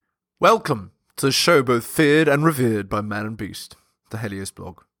Welcome to the show both feared and revered by man and beast, the Helios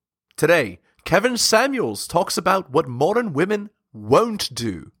blog. Today, Kevin Samuels talks about what modern women won't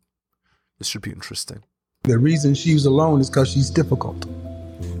do. This should be interesting. The reason she's alone is because she's difficult.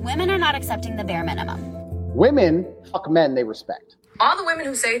 Women are not accepting the bare minimum. Women fuck men they respect. All the women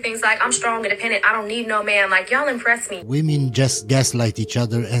who say things like, I'm strong, independent, I don't need no man, like, y'all impress me. Women just gaslight each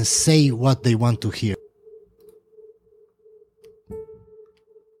other and say what they want to hear.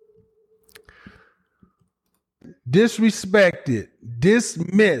 Disrespected,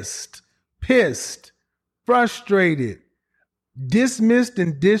 dismissed, pissed, frustrated, dismissed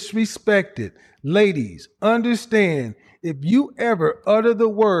and disrespected. Ladies, understand, if you ever utter the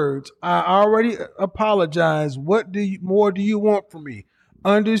words, I already apologize, what more do you want from me?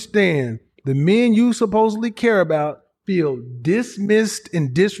 Understand, the men you supposedly care about feel dismissed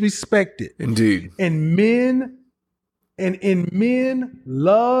and disrespected. Indeed. And in men,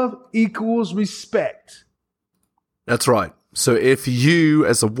 love equals respect. That's right. So if you,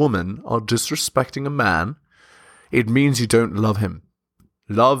 as a woman, are disrespecting a man, it means you don't love him.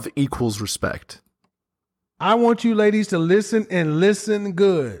 Love equals respect. I want you ladies to listen and listen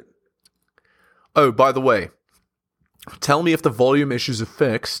good. Oh, by the way, tell me if the volume issues are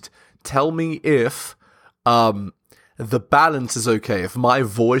fixed. Tell me if the balance is okay. If my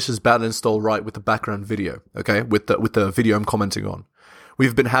voice is balanced all right with the background video, okay? With the video I'm commenting on.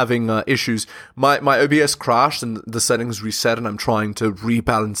 We've been having issues. My OBS crashed and the settings reset and I'm trying to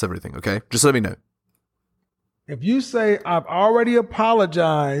rebalance everything, okay? Just let me know. If you say, I've already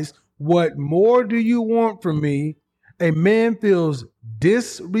apologized, what more do you want from me? A man feels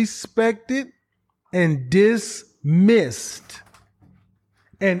disrespected and dismissed.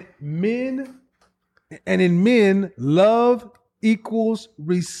 And in men, love equals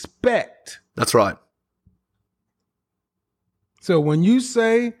respect. That's right. So when you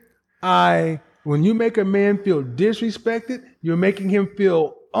say, when you make a man feel disrespected, you're making him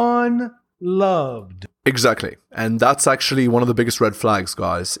feel unloved. Exactly. And that's actually one of the biggest red flags,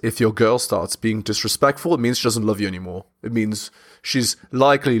 guys. If your girl starts being disrespectful, it means she doesn't love you anymore. It means she's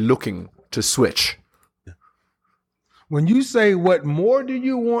likely looking to switch. When you say, what more do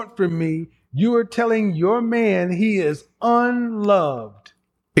you want from me? You are telling your man he is unloved.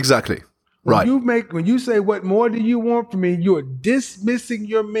 Exactly. Right. When you say, what more do you want from me? You're dismissing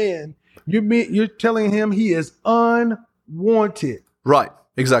your man. You're telling him he is unwanted. Right.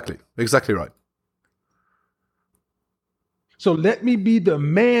 Exactly. Exactly right. So let me be the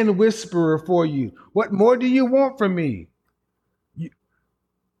man whisperer for you. What more do you want from me?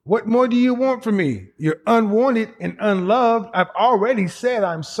 What more do you want from me? You're unwanted and unloved. I've already said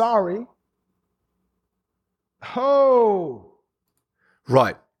I'm sorry. Oh.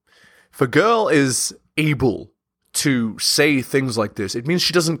 Right. If a girl is able to say things like this, it means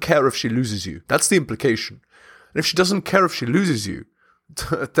she doesn't care if she loses you. That's the implication. And if she doesn't care if she loses you,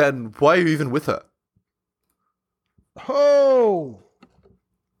 then why are you even with her? Oh.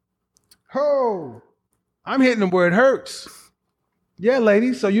 I'm hitting them where it hurts. Yeah,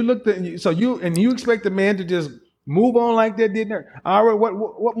 ladies. So you expect the man to just move on like that, didn't it? All right,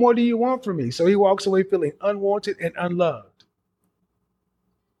 what more do you want from me? So he walks away feeling unwanted and unloved.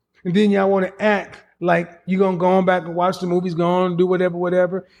 And then y'all want to act like you're going to go on back and watch the movies, go on and do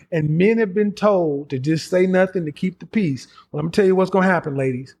whatever. And men have been told to just say nothing to keep the peace. Well, I'm going to tell you what's going to happen,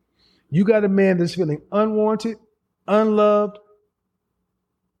 ladies. You got a man that's feeling unwanted, unloved,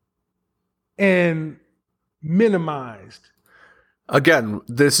 and minimized. Again,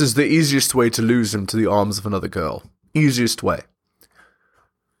 this is the easiest way to lose him to the arms of another girl. Easiest way.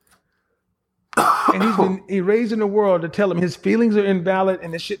 And he's been raised in the world to tell him his feelings are invalid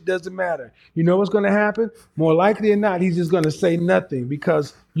and the shit doesn't matter. You know what's going to happen? More likely than not, he's just going to say nothing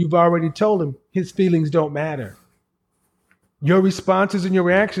because you've already told him his feelings don't matter. Your responses and your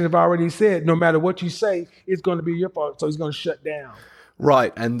reaction have already said, no matter what you say, it's going to be your fault. So he's going to shut down.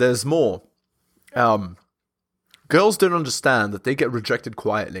 Right. And there's more. Girls don't understand that they get rejected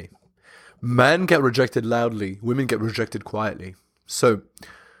quietly. Men get rejected loudly. Women get rejected quietly. So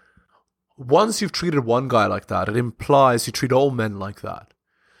once you've treated one guy like that, it implies you treat all men like that.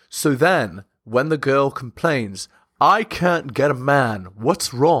 So then, when the girl complains, I can't get a man,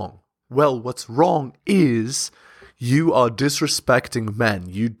 what's wrong? Well, what's wrong is you are disrespecting men.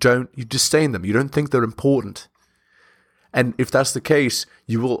 You disdain them. You don't think they're important. And if that's the case,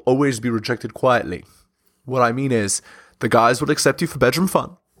 you will always be rejected quietly. What I mean is, the guys will accept you for bedroom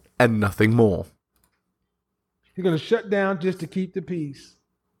fun and nothing more. You're going to shut down just to keep the peace.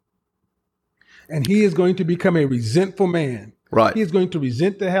 And he is going to become a resentful man. Right. He is going to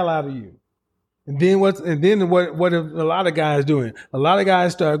resent the hell out of you. And then what a lot of guys doing? A lot of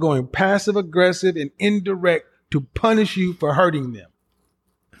guys start going passive aggressive and indirect to punish you for hurting them.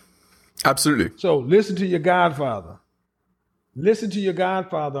 Absolutely. So listen to your godfather. Listen to your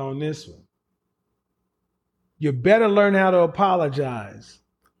godfather on this one. You better learn how to apologize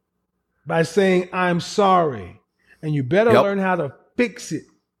by saying, I'm sorry. And you better learn how to fix it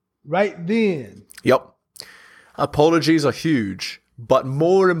right then. Yep. Apologies are huge, but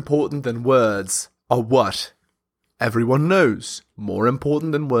more important than words are what? Everyone knows. More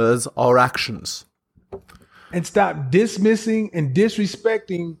important than words are actions. And stop dismissing and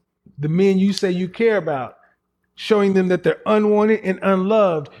disrespecting the men you say you care about, showing them that they're unwanted and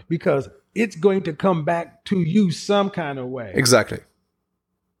unloved, because it's going to come back to you some kind of way. Exactly.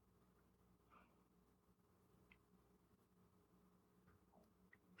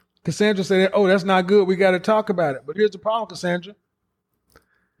 Cassandra said, oh, that's not good. We got to talk about it. But here's the problem, Cassandra.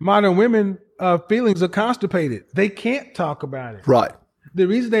 Modern women feelings are constipated. They can't talk about it. Right. The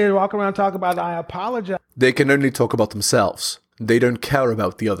reason they walk around talking about I apologize They can only talk about themselves. They don't care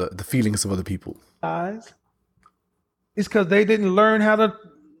about the feelings of other people. is because they haven't learned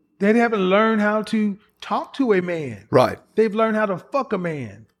how to talk to a man. Right. They've learned how to fuck a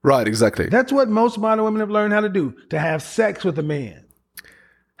man. Right, exactly. That's what most modern women have learned how to do, to have sex with a man,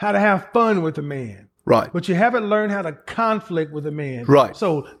 how to have fun with a man. Right. But you haven't learned how to conflict with a man. Right.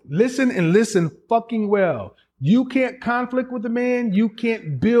 So listen fucking well. You can't conflict with a man. You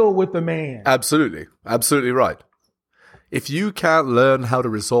can't build with a man. Absolutely. Absolutely right. If you can't learn how to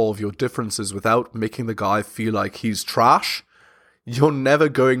resolve your differences without making the guy feel like he's trash, you're never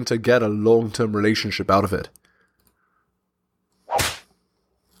going to get a long-term relationship out of it.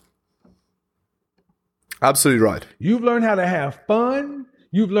 Absolutely right. You've learned how to have fun.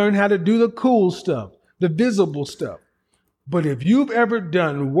 You've learned how to do the cool stuff, the visible stuff. But if you've ever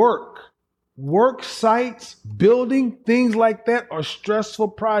done work sites, building, things like that are stressful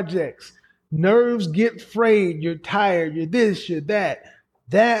projects. Nerves get frayed. You're tired. You're this, you're that.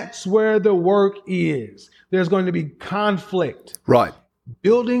 That's where the work is. There's going to be conflict. Right.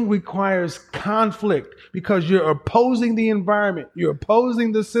 Building requires conflict because you're opposing the environment. You're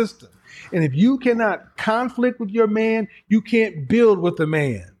opposing the system. And if you cannot conflict with your man, you can't build with the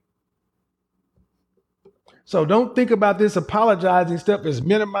man. So don't think about this apologizing stuff as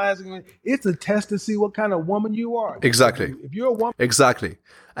minimizing. It's a test to see what kind of woman you are. Exactly. If you're a woman. Exactly.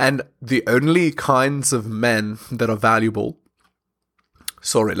 And the only kinds of men that are valuable,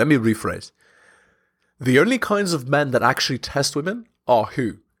 sorry, let me rephrase. The only kinds of men that actually test women are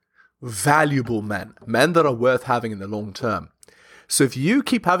who? Valuable men. Men that are worth having in the long term. So if you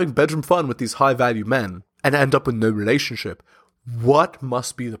keep having bedroom fun with these high value men and end up with no relationship, what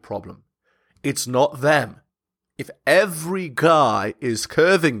must be the problem? It's not them. If every guy is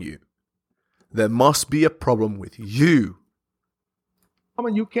curving you, there must be a problem with you.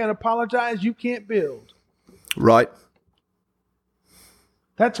 Woman, you can't apologize, you can't build. Right.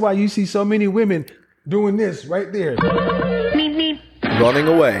 That's why you see so many women doing this right there. Running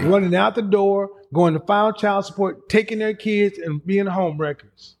away. Running out the door, going to file child support, taking their kids and being home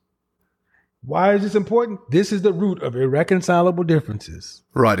wreckers. Why is this important? This is the root of irreconcilable differences.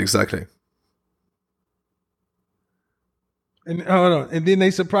 Right, exactly. And hold on. And then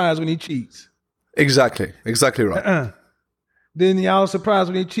they surprised when he cheats. Exactly. Exactly right. Then y'all surprised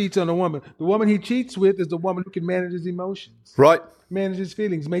when he cheats on a woman. The woman he cheats with is the woman who can manage his emotions. Right. Manage his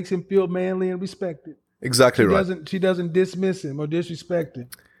feelings, makes him feel manly and respected. Exactly right. She doesn't dismiss him or disrespect him.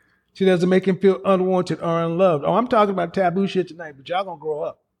 She doesn't make him feel unwanted or unloved. Oh, I'm talking about taboo shit tonight, but y'all gonna grow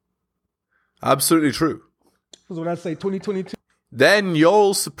up. Absolutely true. That's what I say, 2022. Then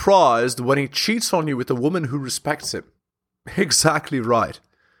you're surprised when he cheats on you with a woman who respects him. Exactly right.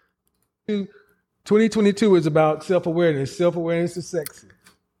 2022 is about self-awareness. Self-awareness is sexy.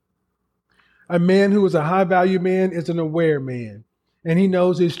 A man who is a high-value man is an aware man. And he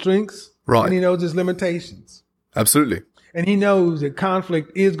knows his strengths. Right. And he knows his limitations. Absolutely. And he knows that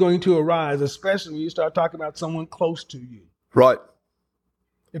conflict is going to arise, especially when you start talking about someone close to you. Right.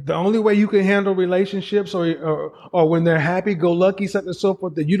 If the only way you can handle relationships or when they're happy-go-lucky, something and so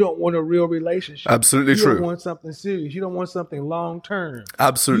forth, then you don't want a real relationship. Absolutely you true. You don't want something serious. You don't want something long-term.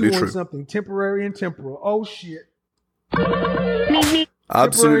 Absolutely true. You want true. something temporary and temporal. Oh, shit.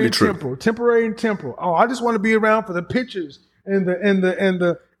 Absolutely true. Temporary and temporal. Oh, I just want to be around for the pictures and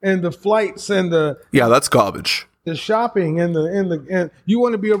the flights and the that's garbage. The shopping and you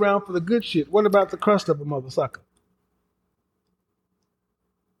want to be around for the good shit. What about the crust of a mother sucker?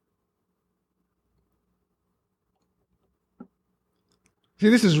 See,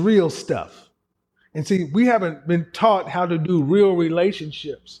 this is real stuff. And see, we haven't been taught how to do real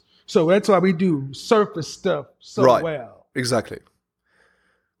relationships. So that's why we do surface stuff so Right. well. Exactly.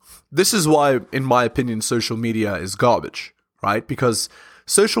 This is why, in my opinion, social media is garbage, right? Because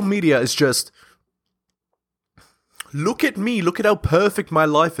social media is just, look at me, look at how perfect my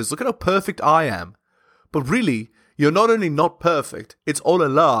life is, look at how perfect I am. But really, you're not only not perfect, it's all a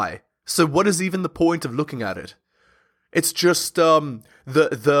lie. So what is even the point of looking at it? It's just the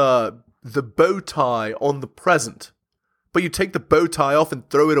bow tie on the present. But you take the bow tie off and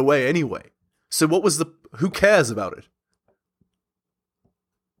throw it away anyway. So who cares about it?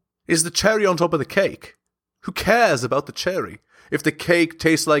 Is the cherry on top of the cake? Who cares about the cherry if the cake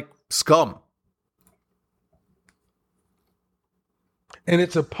tastes like scum? And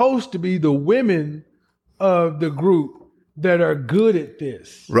it's supposed to be the women of the group that are good at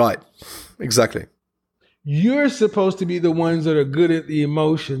this. Right. Exactly. You're supposed to be the ones that are good at the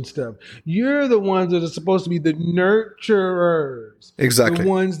emotion stuff. You're the ones that are supposed to be the nurturers. Exactly. The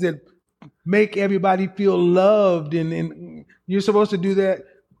ones that make everybody feel loved. And you're supposed to do that.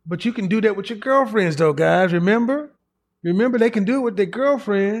 But you can do that with your girlfriends, though, guys. Remember? Remember, they can do it with their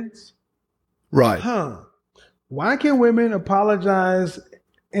girlfriends. Right. Why can women apologize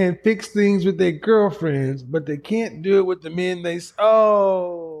and fix things with their girlfriends, but they can't do it with the men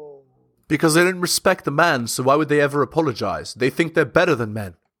Because they don't respect the man, so why would they ever apologize? They think they're better than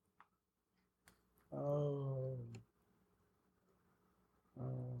men.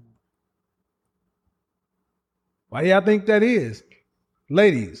 Why do y'all think that is?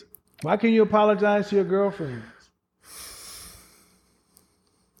 Ladies, why can you apologize to your girlfriends?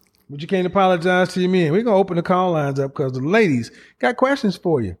 But you can't apologize to your men. We're going to open the call lines up because the ladies got questions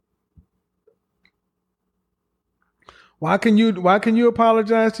for you. Why can you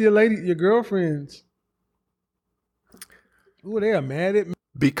apologize to your girlfriends? Ooh, they are mad at me.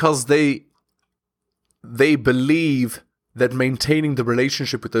 Because they believe that maintaining the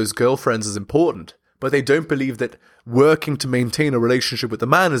relationship with those girlfriends is important, but they don't believe that working to maintain a relationship with a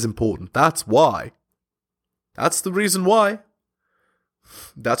man is important. That's why. That's the reason why.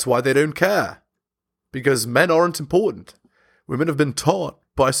 That's why they don't care. Because men aren't important. Women have been taught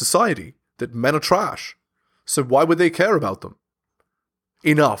by society that men are trash. So why would they care about them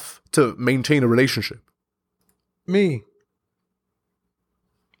enough to maintain a relationship? Me.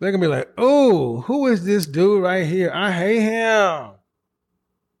 They're going to be like, oh, who is this dude right here? I hate him.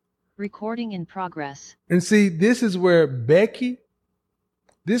 Recording in progress. And see, this is where Becky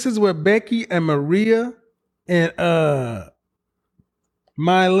and Maria and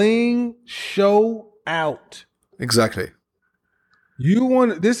Mylene show out. Exactly.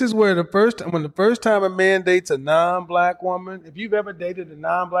 This is where when the first time a man dates a non-black woman, if you've ever dated a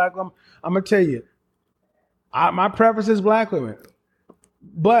non-black woman, I'm going to tell you, my preference is black women.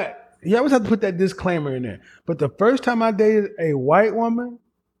 But you always have to put that disclaimer in there. But the first time I dated a white woman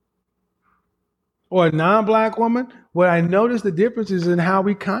or a non-black woman, what I noticed the difference is in how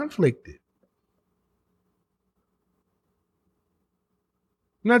we conflicted.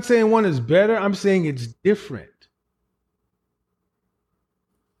 I'm not saying one is better. I'm saying it's different.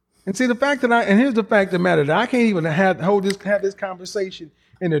 And see, here's the fact of the matter, that I can't even have this conversation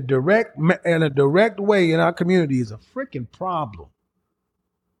in a direct way in our community is a freaking problem.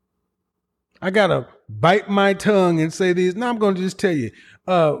 I gotta bite my tongue and say these. Now I'm going to just tell you.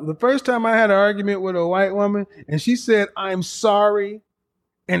 The first time I had an argument with a white woman, and she said, "I'm sorry,"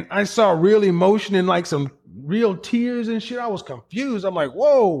 and I saw real emotion and like some real tears and shit. I was confused. I'm like,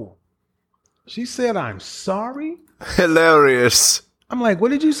 "Whoa!" She said, "I'm sorry." Hilarious. I'm like,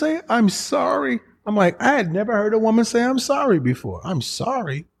 "What did you say?" "I'm sorry." I'm like, I had never heard a woman say "I'm sorry" before. "I'm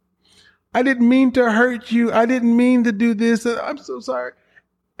sorry. I didn't mean to hurt you. I didn't mean to do this. I'm so sorry."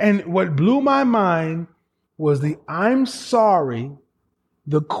 And what blew my mind was the "I'm sorry,"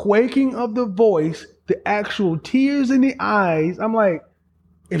 the quaking of the voice, the actual tears in the eyes. I'm like,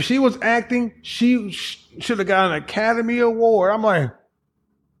 if she was acting, she should have got an Academy Award. I'm like,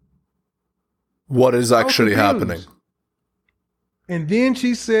 what is actually happening? And then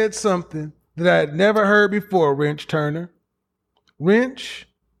she said something that I had never heard before, Wrench Turner. Wrench,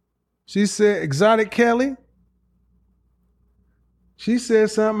 she said, Exotic Kelly. She said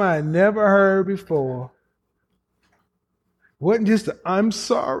something I had never heard before. Wasn't just "I'm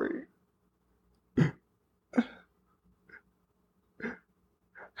sorry."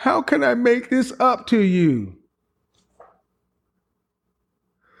 How can I make this up to you?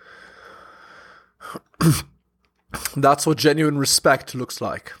 That's what genuine respect looks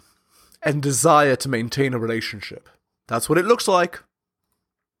like. And desire to maintain a relationship. That's what it looks like.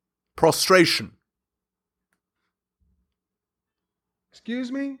 Prostration.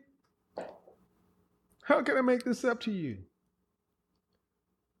 Excuse me? How can I make this up to you?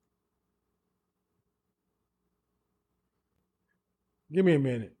 Give me a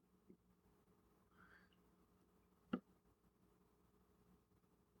minute.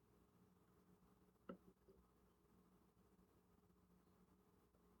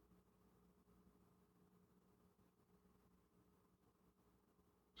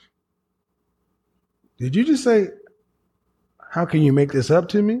 Did you just say, how can you make this up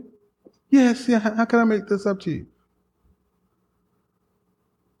to me? Yes, yeah, how can I make this up to you?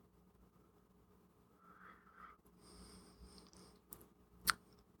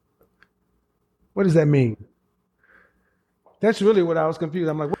 What does that mean? That's really what I was confused.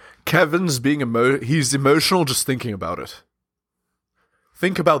 I'm like, what? Kevin's he's emotional just thinking about it.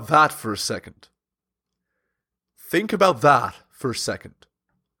 Think about that for a second. Think about that for a second.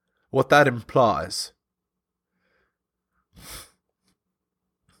 What that implies.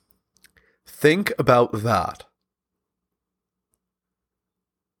 Think about that.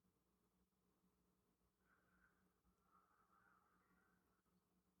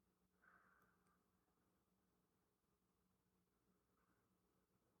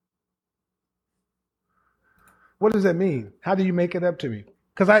 What does that mean? How do you make it up to me?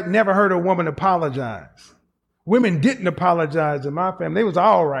 Because I'd never heard a woman apologize. Women didn't apologize in my family. They was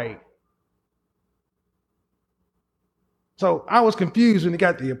all right. So I was confused when he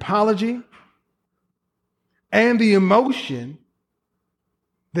got the apology and the emotion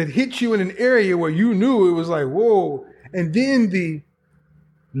that hit you in an area where you knew it was like, whoa. And then the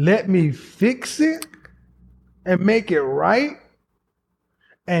let me fix it and make it right.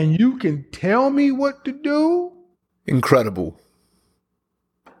 And you can tell me what to do. Incredible.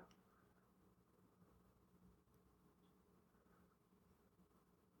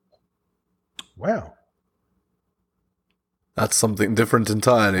 Wow. That's something different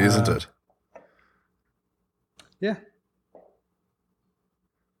entirely, isn't it? Yeah.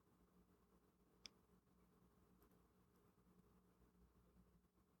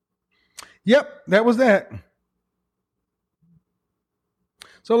 Yep, that was that.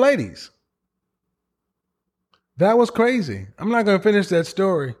 So, ladies, that was crazy. I'm not going to finish that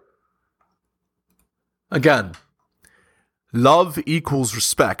story. Again, love equals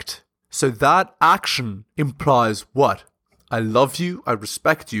respect. So that action implies what? I love you, I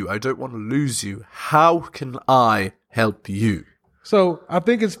respect you, I don't want to lose you. How can I help you? So I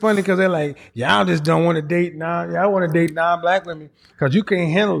think it's funny because they're like, y'all just don't want to date y'all want to date non-black women because you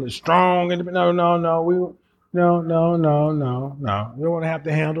can't handle it strong. No. We don't want to have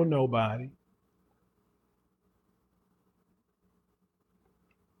to handle nobody.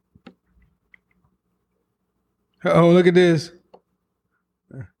 Oh, look at this.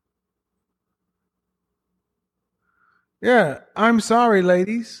 Yeah, I'm sorry,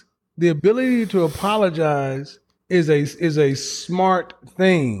 ladies. The ability to apologize is a smart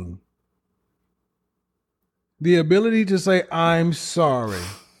thing. The ability to say I'm sorry,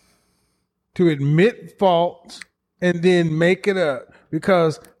 to admit fault, and then make it up.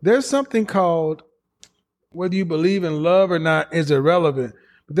 Because there's something called, whether you believe in love or not is irrelevant.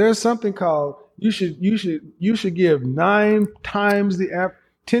 But there's something called you should give 10 times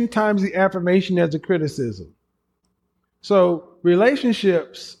the affirmation as a criticism. So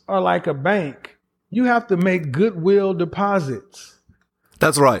relationships are like a bank. You have to make goodwill deposits.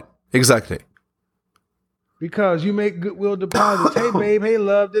 That's right. Exactly. Because you make goodwill deposits. Hey, babe. Hey,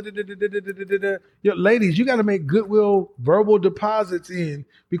 love. Ladies, you got to make goodwill verbal deposits in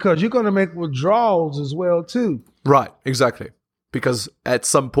because you're going to make withdrawals as well, too. Right. Exactly. Because at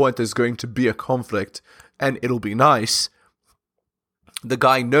some point there's going to be a conflict and it'll be nice. The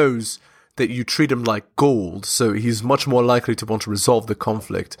guy knows that you treat him like gold, so he's much more likely to want to resolve the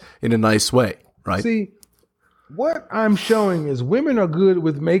conflict in a nice way, right? See, what I'm showing is women are good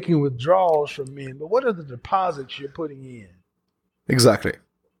with making withdrawals from men, but what are the deposits you're putting in? Exactly.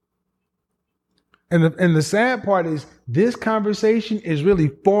 And the sad part is this conversation is really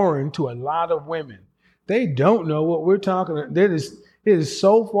foreign to a lot of women. They don't know what we're talking about. It is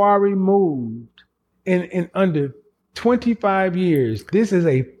so far removed in under 25 years. This is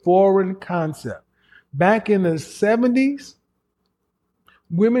a foreign concept. Back in the 70s,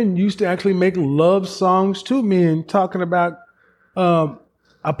 women used to actually make love songs to men talking about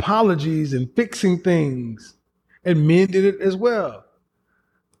apologies and fixing things. And men did it as well.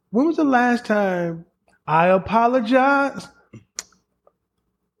 When was the last time I apologized?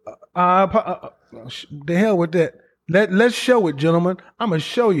 The hell with that. Let's show it, gentlemen. I'm going to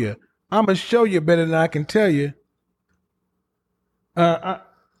show you. I'm going to show you better than I can tell you. I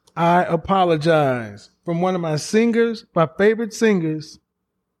apologize from one of my singers, my favorite singers,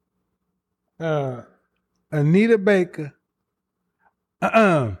 Anita Baker.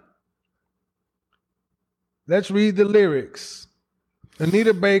 Let's read the lyrics.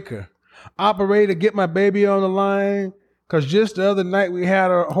 Anita Baker, operator, get my baby on the line. Because just the other night we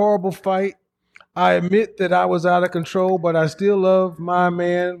had a horrible fight. I admit that I was out of control, but I still love my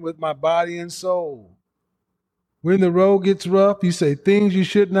man with my body and soul. When the road gets rough, you say things you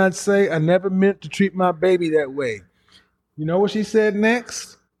should not say. I never meant to treat my baby that way. You know what she said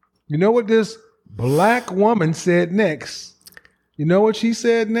next? You know what this black woman said next? You know what she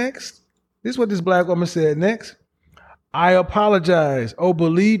said next? This is what this black woman said next. I apologize. Oh,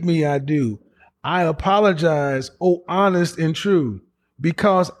 believe me, I do. I apologize. Oh, honest and true.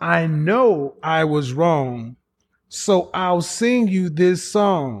 Because I know I was wrong. So I'll sing you this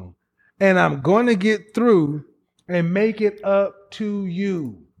song. And I'm going to get through and make it up to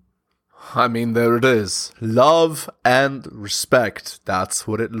you. I mean, there it is. Love and respect. That's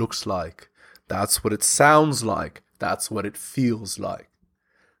what it looks like. That's what it sounds like. That's what it feels like.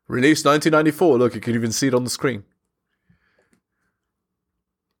 Released 1994. Look, you can even see it on the screen.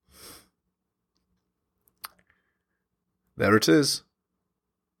 There it is.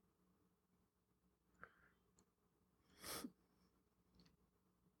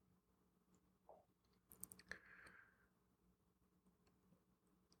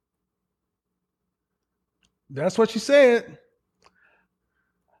 That's what she said.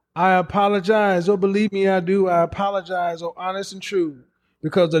 I apologize. Oh, believe me, I do. I apologize. Oh, honest and true.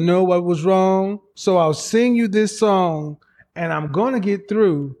 Because I know what was wrong. So I'll sing you this song and I'm going to get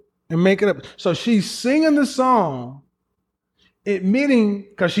through and make it up. So she's singing the song, admitting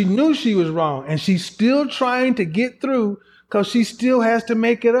because she knew she was wrong. And she's still trying to get through because she still has to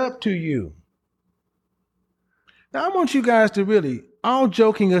make it up to you. Now, I want you guys to really, all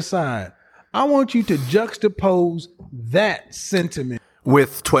joking aside, I want you to juxtapose that sentiment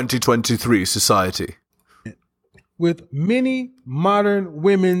with 2023 society, with many modern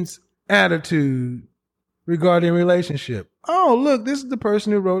women's attitude regarding relationship. Oh, look, this is the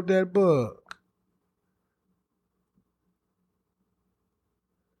person who wrote that book.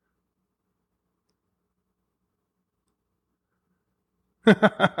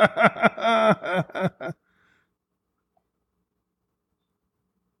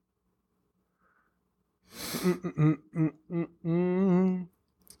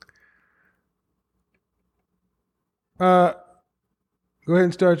 Go ahead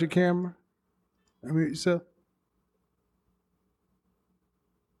and start your camera. Unmute yourself.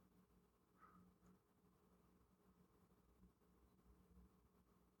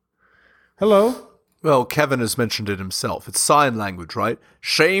 Hello? Well, Kevin has mentioned it himself. It's sign language, right?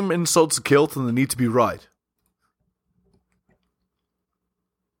 Shame, insults, guilt, and the need to be right.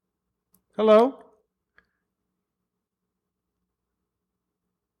 Hello?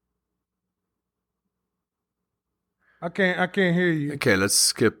 I can't hear you. Okay, let's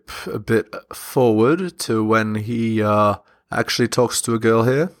skip a bit forward to when he actually talks to a girl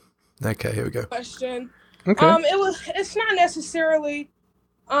here. Okay, here we go. Question. Okay. It's not necessarily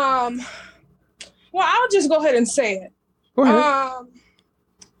well, I'll just go ahead and say it. Go ahead.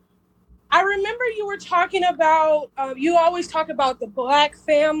 I remember you were talking about you always talk about the black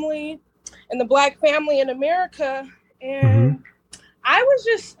family and the black family in America, and I was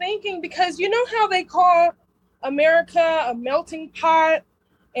just thinking, because you know how they call America a melting pot,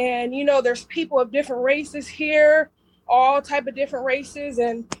 and you know there's people of different races here, all type of different races,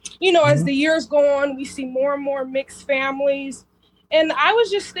 and you know as the years go on we see more and more mixed families. And I was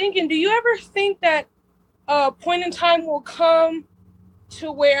just thinking, do you ever think that a point in time will come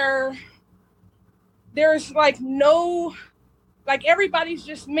to where there's everybody's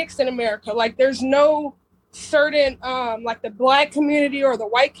just mixed in America, like there's no certain like the black community or the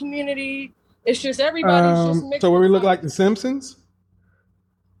white community? It's just everybody's just mixed. So where we look like the Simpsons?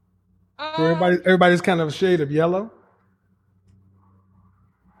 Where everybody's kind of a shade of yellow?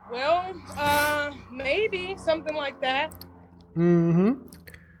 Well, maybe something like that.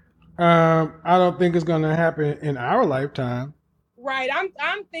 I don't think it's going to happen in our lifetime. Right.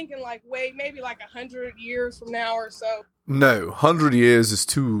 I'm thinking maybe 100 years from now or so. No, 100 years is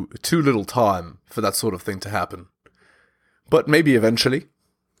too little time for that sort of thing to happen. But maybe eventually.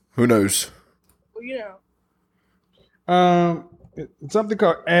 Who knows? Well, you know. It's something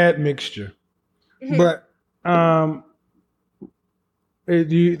called admixture. But do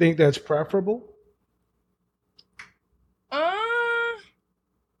you think that's preferable?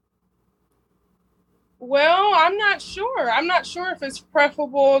 Well, I'm not sure. I'm not sure if it's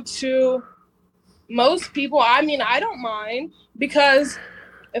preferable to most people. I mean, I don't mind, because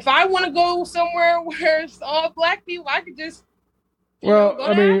if I want to go somewhere where it's all black people, I could just go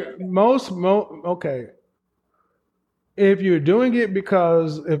I mean, okay. If you're doing it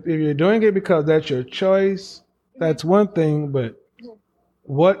because that's your choice, that's one thing. But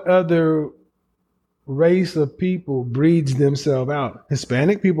what other race of people breeds themselves out?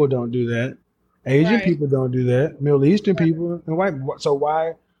 Hispanic people don't do that. Asian Right. people don't do that. Middle Eastern people and white. So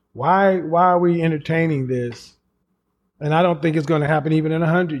why are we entertaining this? And I don't think it's going to happen even in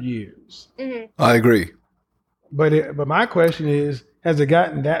 100 years. Mhm. I agree. But my question is, has it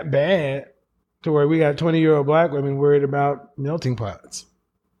gotten that bad to where we got 20-year-old black women worried about melting pots?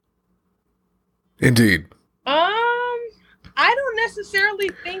 Indeed. I don't necessarily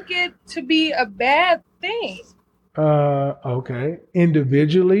think it to be a bad thing Okay.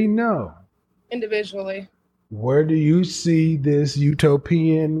 Individually, no. individually. Where do you see this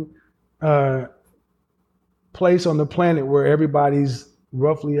utopian place on the planet where everybody's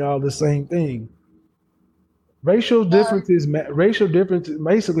roughly all the same thing? Racial differences,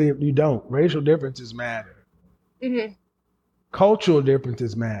 basically, if you don't, racial differences matter. Mhm. Cultural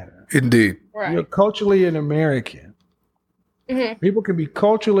differences matter. Indeed. Right. You're culturally an American. Mhm. People can be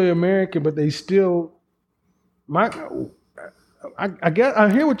culturally American, but they still. I guess I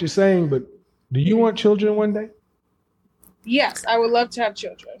hear what you're saying, but do you want children one day? Yes, I would love to have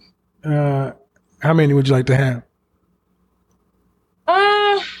children. How many would you like to have?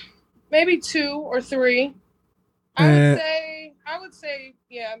 Maybe 2 or 3. I would say,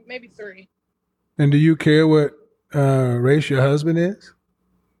 yeah, maybe 3. And do you care what race your husband is?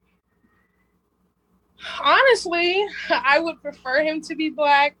 Honestly, I would prefer him to be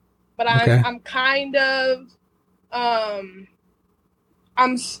black, but Okay. I'm kind of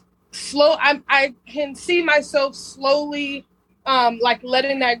I'm slow. I can see myself slowly like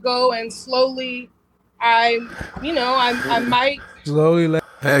letting that go, and slowly I might. Slowly.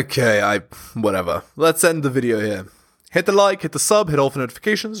 Okay, whatever. Let's end the video here. Hit the like, hit the sub, hit all the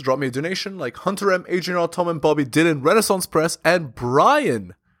notifications, drop me a donation like Hunter M, Adrian R, Tom and Bobby, Dylan, Renaissance Press, and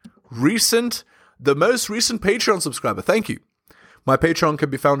Brian. The most recent Patreon subscriber. Thank you. My Patreon can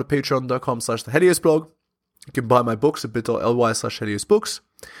be found at patreon.com/theheliosblog. You can buy my books at bit.ly/heliosbooks.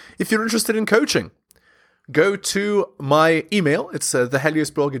 If you're interested in coaching, go to my email. It's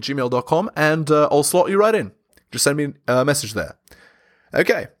theheliosblog@gmail.com, and I'll slot you right in. Just send me a message there.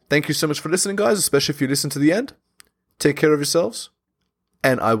 Okay, thank you so much for listening, guys, especially if you listen to the end. Take care of yourselves,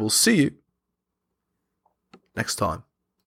 and I will see you next time.